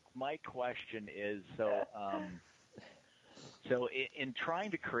 My question is, so in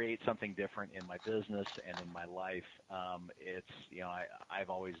trying to create something different in my business and in my life, it's, I've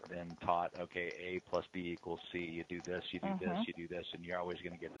always been taught, okay, A plus B equals C. You do this, you do this, you do this, and you're always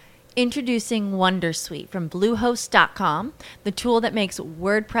going to get it. Introducing Wondersuite from Bluehost.com, the tool that makes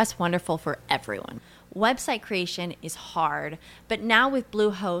WordPress wonderful for everyone. Website creation is hard, but now with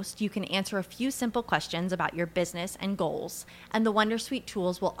Bluehost, you can answer a few simple questions about your business and goals, and the Wondersuite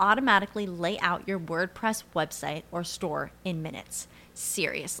tools will automatically lay out your WordPress website or store in minutes.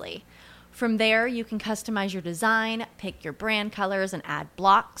 Seriously. From there, you can customize your design, pick your brand colors, and add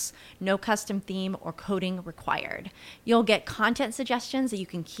blocks. No custom theme or coding required. You'll get content suggestions that you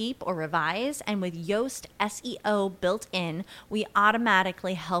can keep or revise, and with Yoast SEO built in, we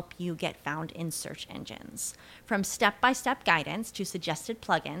automatically help you get found in search engines. From step-by-step guidance to suggested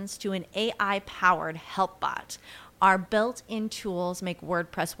plugins to an AI-powered help bot, our built-in tools make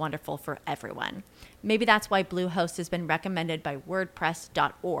WordPress wonderful for everyone. Maybe that's why Bluehost has been recommended by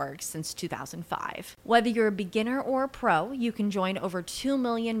WordPress.org since 2005. Whether you're a beginner or a pro, you can join over 2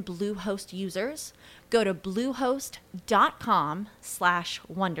 million Bluehost users. Go to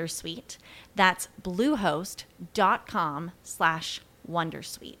bluehost.com/Wondersuite. That's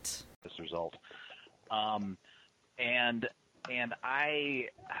bluehost.com/Wondersuite. This result. And in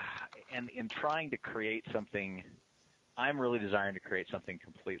trying to create something, I'm really desiring to create something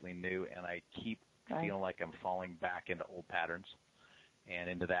completely new, and I keep feeling like I'm falling back into old patterns and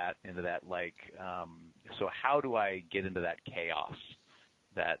into that like, so how do I get into that chaos,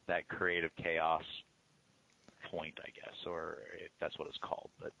 that creative chaos point, I guess, or if that's what it's called.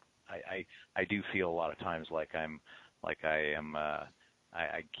 But I do feel a lot of times like I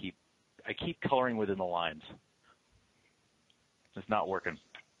keep coloring within the lines. It's not working.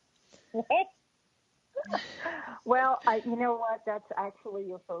 Well, you know what? That's actually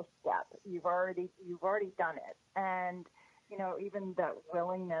your first step. You've already done it, and even that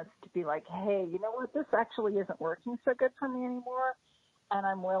willingness to be like, hey, you know what? This actually isn't working so good for me anymore, and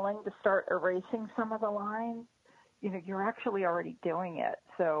I'm willing to start erasing some of the lines. You're actually already doing it.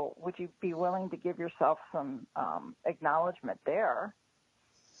 So, would you be willing to give yourself some acknowledgement there?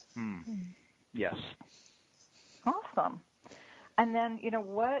 Yes. Awesome. And then,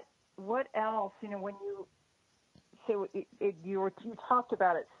 what else, when you so you talked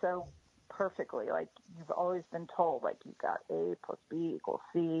about it so perfectly. Like, you've always been told, like, you've got A plus B equals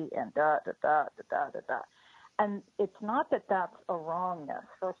C and da, da, da, da, da, da, da. And it's not that that's a wrongness,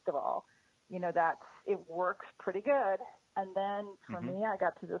 first of all. You know, it works pretty good. And then for me, I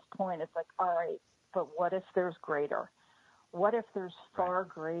got to this point, it's like, all right, but what if there's greater? What if there's far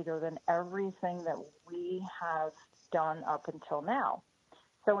greater than everything that we have done up until now?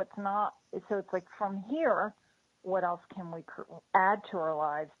 So it's like, from here, what else can we add to our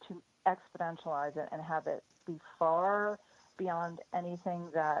lives to exponentialize it and have it be far beyond anything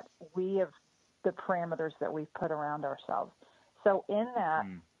that we have, the parameters that we've put around ourselves? So in that,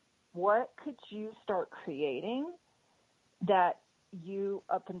 what could you start creating that you,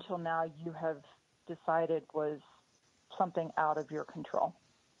 up until now, you have decided was something out of your control?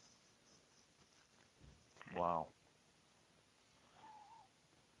 Wow.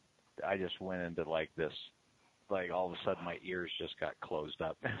 I just went into like this, like all of a sudden my ears just got closed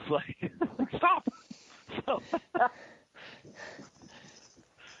up. It's like stop. So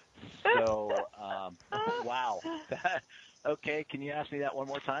wow. Okay, can you ask me that one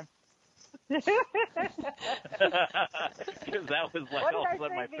more time? Because that was like all of a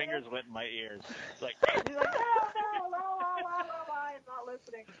sudden my fingers went in my ears. It's like, no, I'm not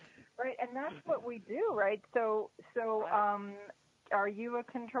listening. Right, and that's what we do, right? So, are you a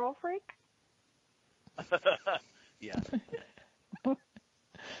control freak? Yeah.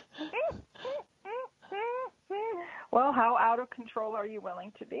 Well, how out of control are you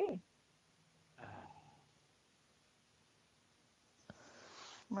willing to be?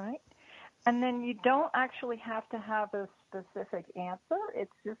 Right? And then you don't actually have to have a specific answer.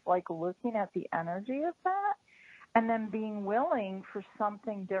 It's just like looking at the energy of that and then being willing for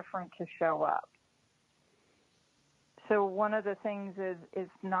something different to show up. So one of the things is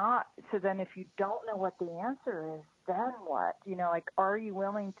not, so then if you don't know what the answer is, then what? You know, like, are you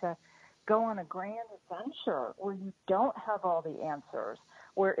willing to go on a grand adventure where you don't have all the answers,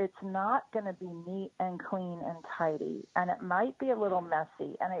 where it's not going to be neat and clean and tidy, and it might be a little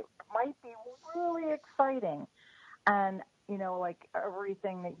messy, and it might be really exciting, and, you know, like,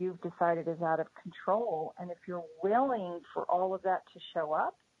 everything that you've decided is out of control, and if you're willing for all of that to show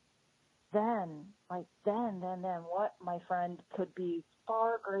up, then what, my friend, could be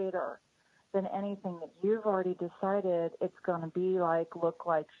far greater than anything that you've already decided it's going to be like, look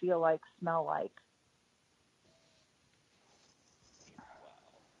like, feel like, smell like.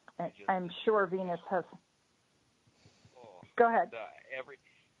 I'm sure Venus has. Go ahead.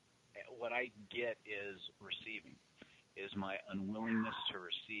 What I get is receiving, is my unwillingness to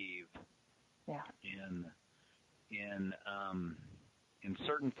receive. Yeah. In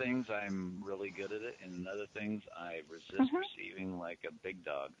certain things, I'm really good at it, and in other things, I resist receiving like a big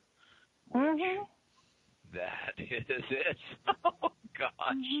dog. That is it. Oh,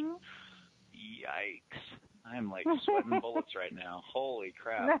 gosh. Yikes. I'm like sweating bullets right now. Holy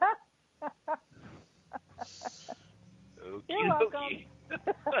crap. You're welcome.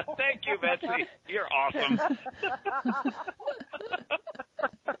 Thank you, Betsy. You're awesome.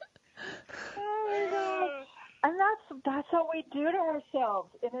 Oh, my gosh. And that's what we do to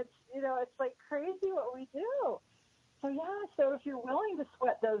ourselves. And it's, you know, it's like crazy what we do. So, yeah, so if you're willing to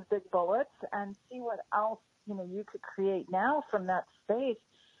sweat those big bullets and see what else, you know, you could create now from that space,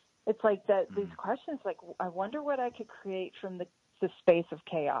 it's like that these questions, like, I wonder what I could create from the space of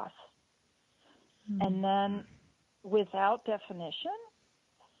chaos. And then without definition,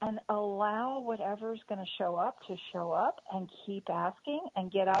 and allow whatever's going to show up and keep asking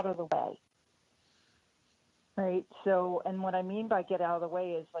and get out of the way. Right? So, and what I mean by get out of the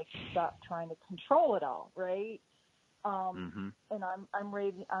way is like stop trying to control it all, right? And I'm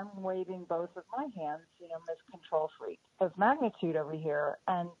waving both of my hands, you know, Miss Control Freak of magnitude over here.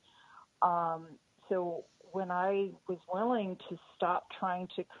 And so when I was willing to stop trying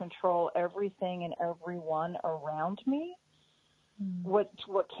to control everything and everyone around me, what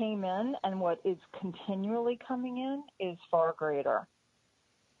came in and what is continually coming in is far greater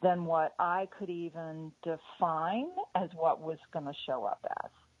than what I could even define as what was going to show up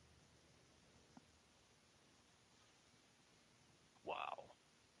as. Wow.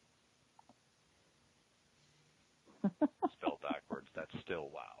 Spelled backwards, that's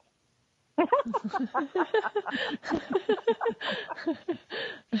still wow. Thank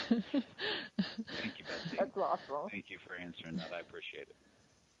you, Betsy. That's awesome. Thank you for answering that. I appreciate it.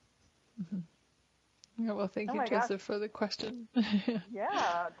 Yeah, well, thank you, Joseph, for the question.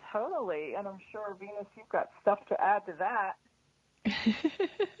 Yeah, totally. And I'm sure, Venus, you've got stuff to add to that.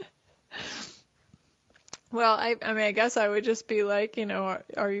 Well, I mean, I guess I would just be like, you know,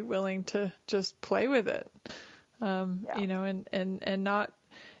 are you willing to just play with it? You know, and not,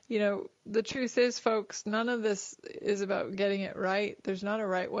 you know, the truth is, folks, none of this is about getting it right. There's not a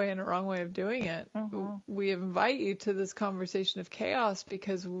right way and a wrong way of doing it. We invite you to this conversation of chaos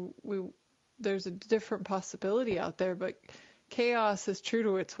because there's a different possibility out there, but chaos is true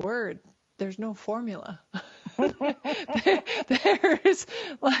to its word. There's no formula. There's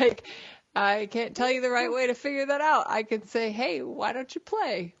like, I can't tell you the right way to figure that out. I could say, hey, why don't you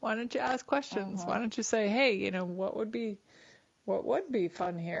play? Why don't you ask questions? Why don't you say, hey, you know, what would be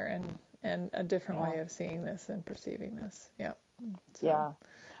fun here, and a different way of seeing this and perceiving this. Yeah. So. Yeah.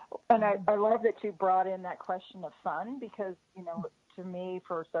 And I love that you brought in that question of fun because, you know, to me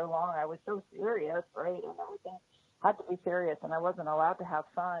for so long I was so serious, right? And everything had to be serious and I wasn't allowed to have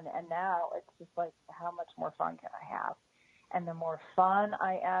fun. And now it's just like, how much more fun can I have? And the more fun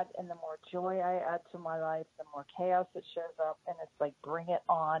I add and the more joy I add to my life, the more chaos that shows up. And it's like, bring it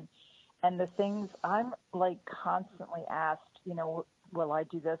on. And the things I'm like constantly asked, you know, will I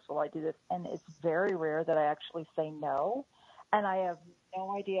do this? Will I do this? And it's very rare that I actually say no. And I have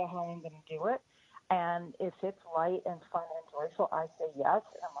no idea how I'm going to do it. And if it's light and fun and joyful, I say yes.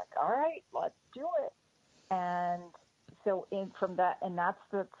 And I'm like, all right, let's do it. And so from that, and that's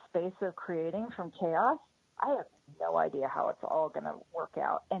the space of creating from chaos, I have no idea how it's all going to work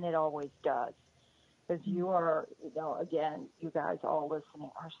out. And it always does. Because you are, you know, again, you guys all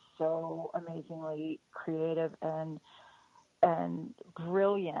listening are so amazingly creative and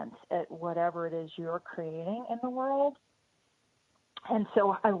brilliant at whatever it is you're creating in the world. And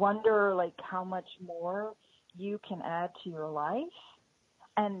so I wonder, like, how much more you can add to your life.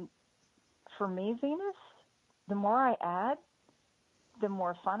 And for me, Venus, the more I add, the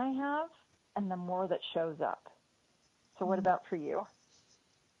more fun I have, and the more that shows up. So what about for you?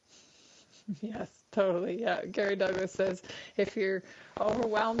 Yes, totally. Yeah. Gary Douglas says, if you're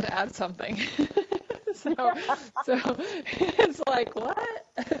overwhelmed, add something. So it's like, what?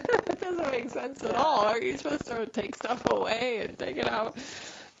 It doesn't make sense at all. Are you supposed to take stuff away and take it out?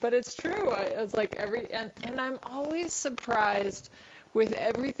 But it's true. It's like and I'm always surprised with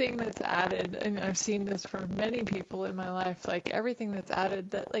everything that's added. And I've seen this for many people in my life, like everything that's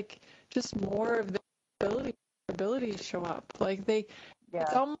added, that like just more of the abilities show up. Like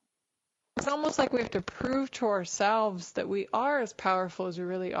it's almost like we have to prove to ourselves that we are as powerful as we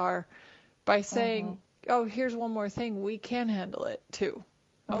really are by saying, oh, here's one more thing, we can handle it too.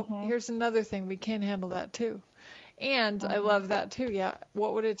 Oh, here's another thing, we can handle that too. And I love that too. Yeah.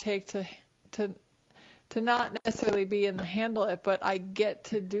 What would it take to not necessarily be in the handle it, but I get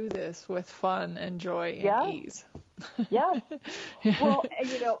to do this with fun and joy and ease. Yes. Well,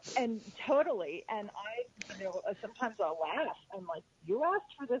 you know, and totally. And I, you know, sometimes I'll laugh. I'm like, you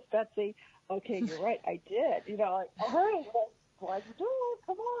asked for this, Betsy. Okay, you're right. I did. You know, like, all right, well, glad you did.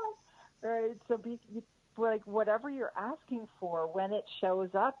 Come on. Right. So like whatever you're asking for, when it shows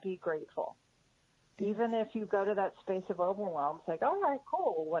up, be grateful. Even if you go to that space of overwhelm, it's like, all right,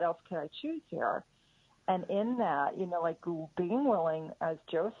 cool. What else can I choose here? And in that, you know, like being willing, as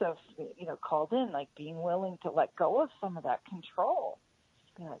Joseph, you know, called in, like being willing to let go of some of that control.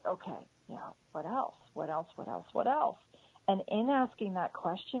 Be like, okay, you know, what else? What else? What else? What else? And in asking that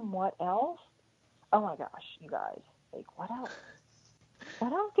question, what else? Oh my gosh, you guys, like, what else?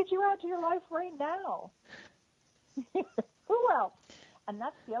 What else could you add to your life right now? Who else? And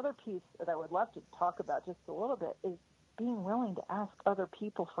that's the other piece that I would love to talk about just a little bit, is being willing to ask other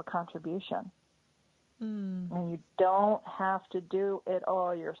people for contribution. And you don't have to do it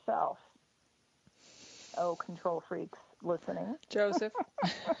all yourself. Oh, control freaks listening. Joseph.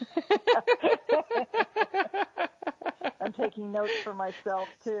 I'm taking notes for myself,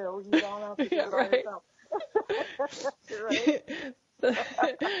 too. You don't have to do it all yourself. Right.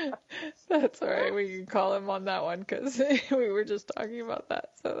 That's all right. We can call him on that one because we were just talking about that.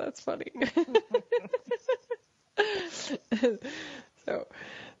 So that's funny. So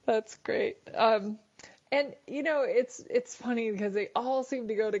that's great. And you know, it's funny because they all seem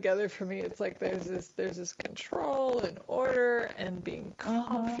to go together for me. It's like there's this control and order and being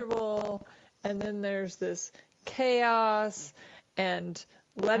comfortable, and then there's this chaos and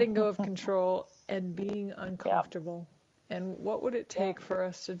letting go of control and being uncomfortable. And what would it take for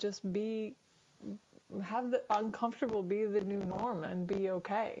us to just have the uncomfortable be the new norm and be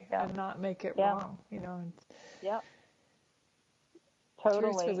okay and not make it wrong, you know?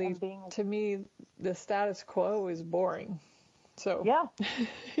 Totally. Truthfully, to me, the status quo is boring. So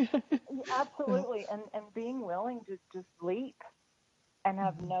absolutely. And being willing to just leap and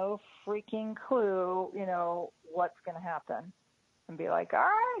have no freaking clue, you know, what's going to happen, and be like, all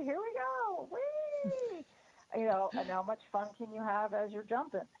right, here we go. Whee! You know, and how much fun can you have as you're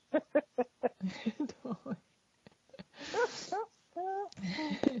jumping?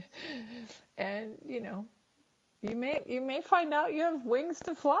 And, you may find out you have wings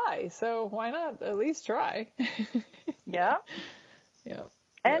to fly, so why not at least try? Yeah. Yeah.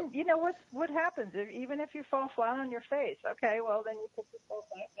 And you know what happens even if you fall flat on your face? Okay, well then you pick yourself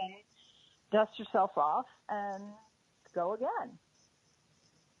up and dust yourself off and go again.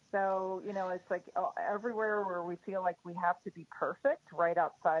 So it's like everywhere where we feel like we have to be perfect right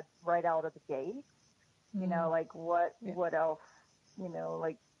out of the gate. Like what else?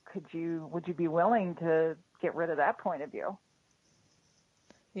 Like would you be willing to get rid of that point of view?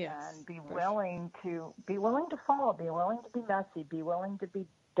 Yes. And be willing to fall, be willing to be messy, be willing to be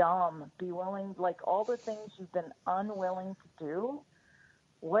dumb, be willing, like all the things you've been unwilling to do.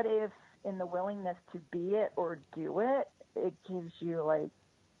 What if in the willingness to be it or do it, it gives you like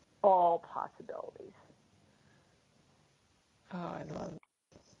all possibilities? Oh, I love it.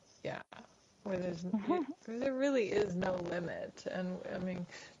 Yeah. Where there really is no limit. And I mean,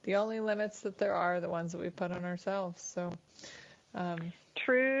 the only limits that there are the ones that we put on ourselves. So,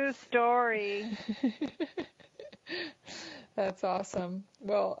 true story. That's awesome.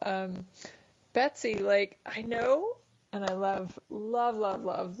 Well, Betsy, like I know and I love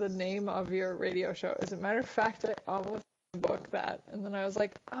the name of your radio show. As a matter of fact, I almost booked that. And then I was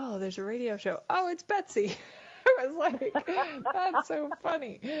like, oh, there's a radio show. Oh, it's Betsy. I was like, that's so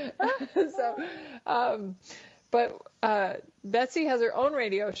funny. But Betsy has her own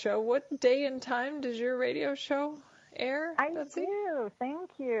radio show. What day and time does your radio show air, Betsy? I do.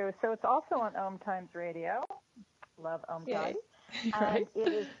 Thank you. So it's also on Times Radio. Love Times. Right. It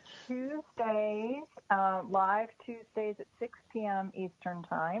is Tuesdays, live Tuesdays at 6 p.m. Eastern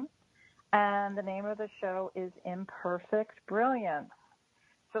Time. And the name of the show is Imperfect Brilliance.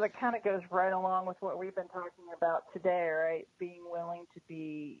 So that kind of goes right along with what we've been talking about today, right? Being willing to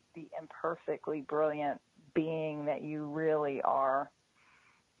be the imperfectly brilliant being that you really are.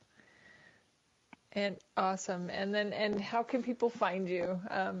 And awesome. And how can people find you?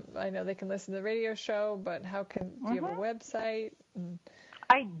 I know they can listen to the radio show, but do you have a website?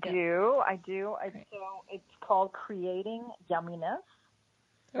 I do. So it's called creatingyumminess.com.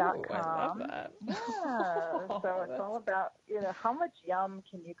 Oh, I love that. Yeah. So it's all about, how much yum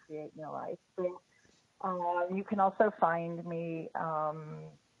can you create in your life? So you can also find me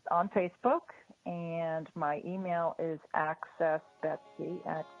on Facebook, and my email is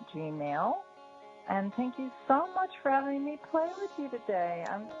accessbetsy@gmail.com. And thank you so much for having me play with you today.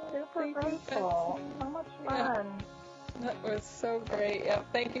 I'm super grateful. So much fun. Yeah. That was so great. Yeah,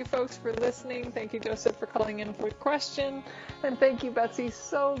 thank you, folks, for listening. Thank you, Joseph, for calling in for a question. And thank you, Betsy,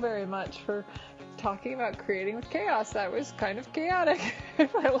 so very much for talking about creating with chaos. That was kind of chaotic.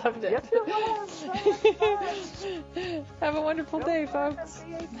 I loved it. Yes, it was. Have a wonderful day, folks.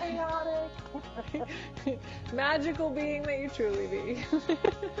 Chaotic. Magical being that you truly be.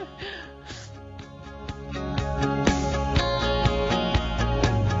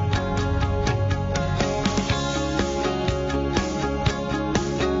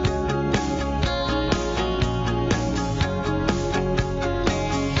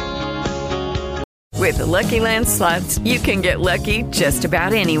 With the Lucky Land Slots, you can get lucky just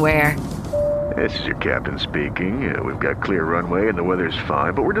about anywhere. This is your captain speaking. We've got clear runway and the weather's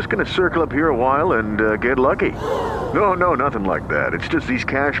fine, but we're just going to circle up here a while and get lucky. No, nothing like that. It's just these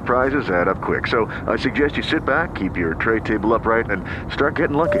cash prizes add up quick. So I suggest you sit back, keep your tray table upright, and start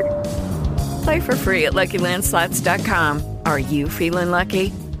getting lucky. Play for free at LuckyLandSlots.com. Are you feeling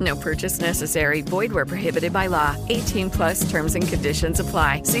lucky? No purchase necessary. Void where prohibited by law. 18+ terms and conditions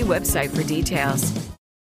apply. See website for details.